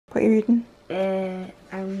What are you reading?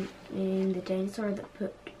 I'm reading The Dinosaur That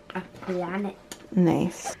Put a Planet.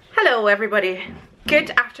 Nice. Hello everybody.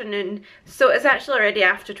 Good afternoon. So it's actually already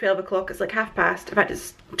after 12 o'clock. It's like 1:30. In fact,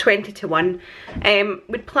 it's 20 to 1.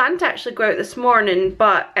 We'd planned to actually go out this morning,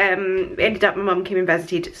 but ended up my mum came and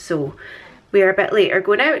visited, so we are a bit later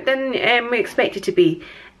going out than we expected to be.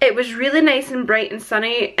 It was really nice and bright and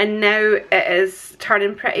sunny, and now it is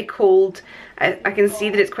turning pretty cold. I can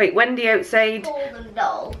see that it's quite windy outside. Cold and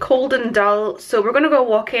dull. Cold and dull. So we're going to go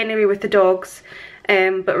walk anyway with the dogs.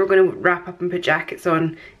 But we're going to wrap up and put jackets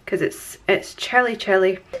on because it's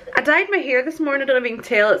chilly. I dyed my hair this morning. I don't know if you can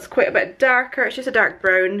tell, it's quite a bit darker. It's just a dark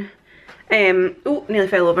brown. Oh, nearly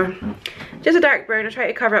fell over. Just a dark brown. I try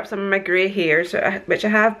to cover up some of my grey hairs, which I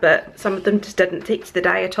have, but some of them just didn't take to the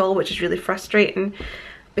dye at all, which is really frustrating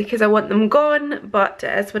because I want them gone, but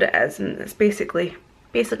it is what it is, and it's basically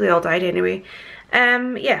all dyed anyway.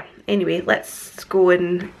 Yeah, anyway, let's go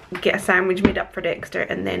and get a sandwich made up for Dexter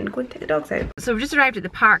and then go and take the dogs out. So we've just arrived at the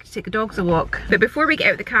park to take the dogs a walk, but before we get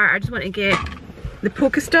out of the car I just want to get the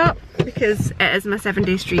Pokestop because it is my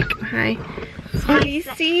 7-day streak. Hi. So do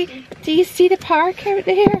you see the park out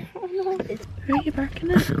there? Oh no, who are you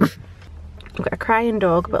barking at? I've got a crying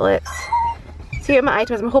dog, but let's see what my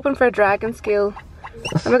item is. I'm hoping for a dragon scale.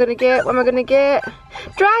 What am I gonna get? What am I gonna get?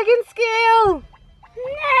 Dragon scale!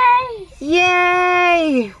 Nice!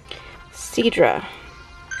 Yay! Cedra.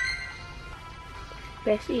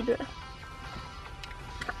 Best Cedra.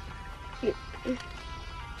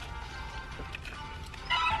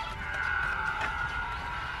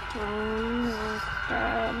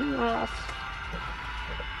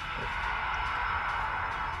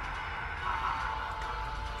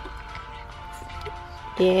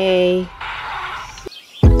 Yay.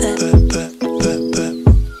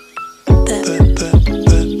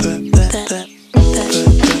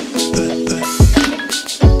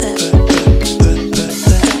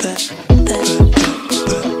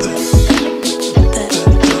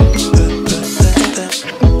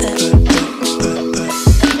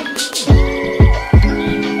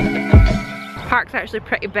 Park's actually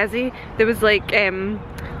pretty busy. There was like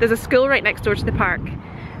there's a school right next door to the park,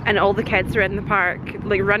 and all the kids are in the park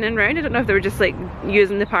like running around. I don't know if they were just like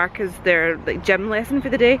using the park as their like gym lesson for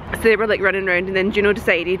the day, so they were like running around, and then Juno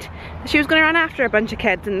decided she was going to run after a bunch of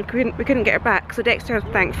kids and we couldn't get her back, so Dexter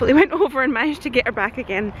thankfully went over and managed to get her back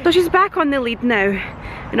again. So she's back on the lead now,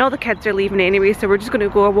 and all the kids are leaving anyway, so we're just going to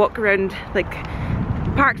go a walk around. Like,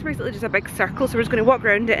 the park's basically just a big circle, so we're just going to walk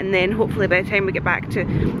around it, and then hopefully by the time we get back to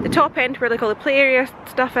the top end where like all the play area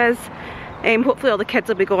stuff is, hopefully all the kids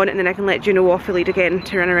will be gone, and then I can let Juno off the lead again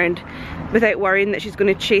to run around without worrying that she's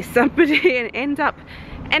going to chase somebody and end up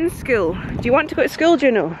in school. Do you want to go to school,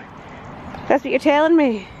 Juno? That's what you're telling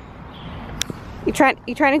me. You trying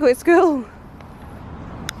to go to school?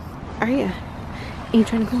 Are you? Are you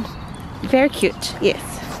trying to go? Very cute, yes.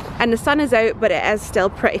 And the sun is out, but it is still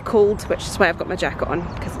pretty cold, which is why I've got my jacket on,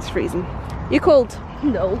 because it's freezing. You cold?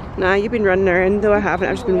 No. Nah, you've been running around, though I haven't.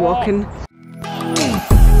 I've just been walking.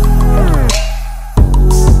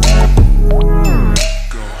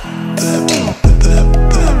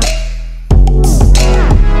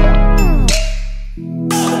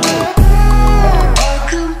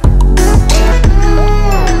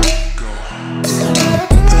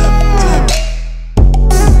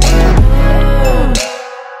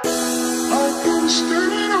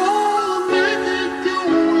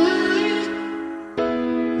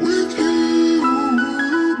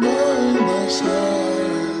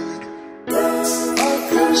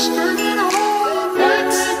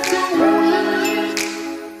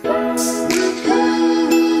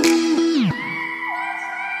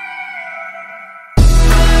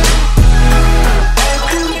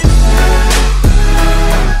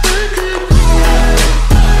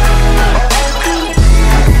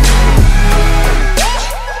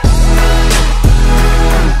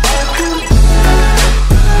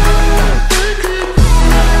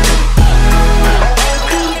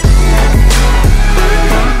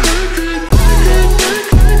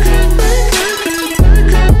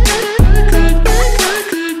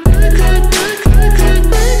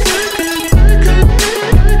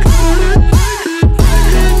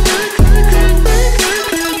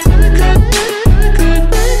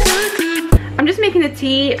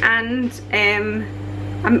 Tea, and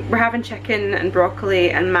we're having chicken and broccoli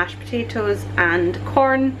and mashed potatoes and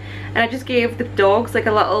corn, and I just gave the dogs like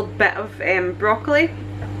a little bit of broccoli,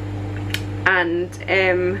 and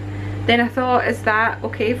then I thought, is that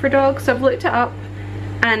okay for dogs? So I've looked it up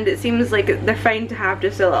and it seems like they're fine to have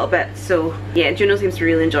just a little bit, so yeah, Juno seems to be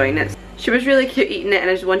really enjoying it. She was really cute eating it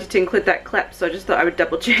and I just wanted to include that clip, so I just thought I would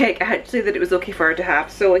double check actually that it was okay for her to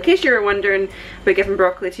have. So in case you were wondering about giving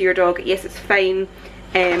broccoli to your dog, yes, it's fine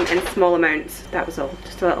in small amounts. That was all,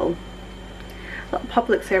 just a little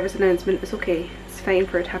public service announcement. It's okay, it's fine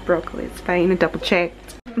for her to have broccoli, it's fine. I double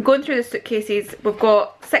checked. I'm going through the suitcases. We've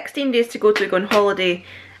got 16 days to go to go on holiday,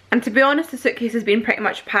 and to be honest the suitcase has been pretty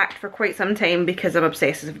much packed for quite some time because I'm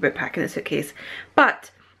obsessive about packing the suitcase.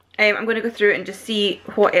 But I'm going to go through it and just see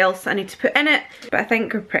what else I need to put in it, but I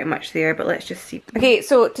think we're pretty much there, but let's just see. Okay,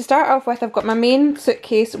 so to start off with, I've got my main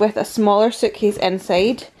suitcase with a smaller suitcase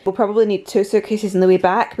inside. We'll probably need 2 suitcases in the way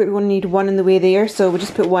back, but we only need 1 in the way there, so we'll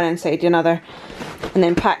just put 1 inside the other and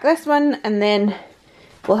then pack this one, and then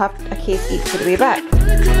we'll have a case each for the way back.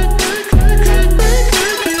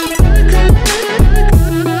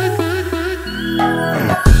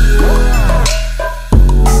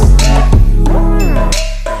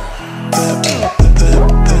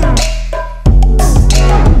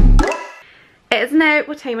 It is now,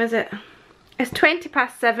 what time is it? It's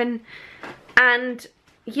 7:20, and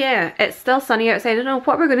yeah, it's still sunny outside. I don't know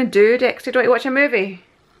what we're going to do. Dexter, do you want to watch a movie?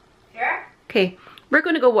 Yeah. Okay, we're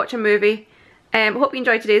going to go watch a movie. Hope you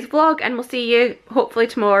enjoyed today's vlog, and we'll see you hopefully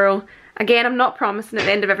tomorrow. Again, I'm not promising at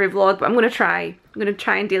the end of every vlog, but I'm going to try. I'm going to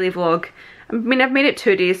try and daily vlog. I mean, I've made it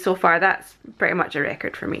 2 days so far. That's pretty much a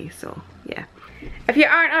record for me, so yeah. If you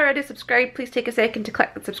aren't already subscribed, please take a second to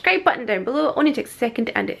click the subscribe button down below. It only takes a second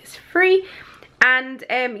and it is free. And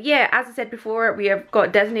yeah, as I said before, we have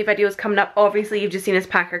got Disney videos coming up. Obviously, you've just seen us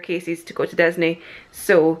pack our cases to go to Disney.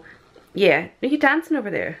 So yeah, are you dancing over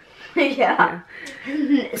there? Yeah.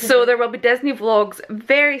 So there will be Disney vlogs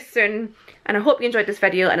very soon. And I hope you enjoyed this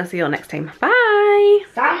video, and I'll see you all next time. Bye!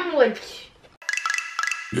 Sandwich!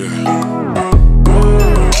 Yeah.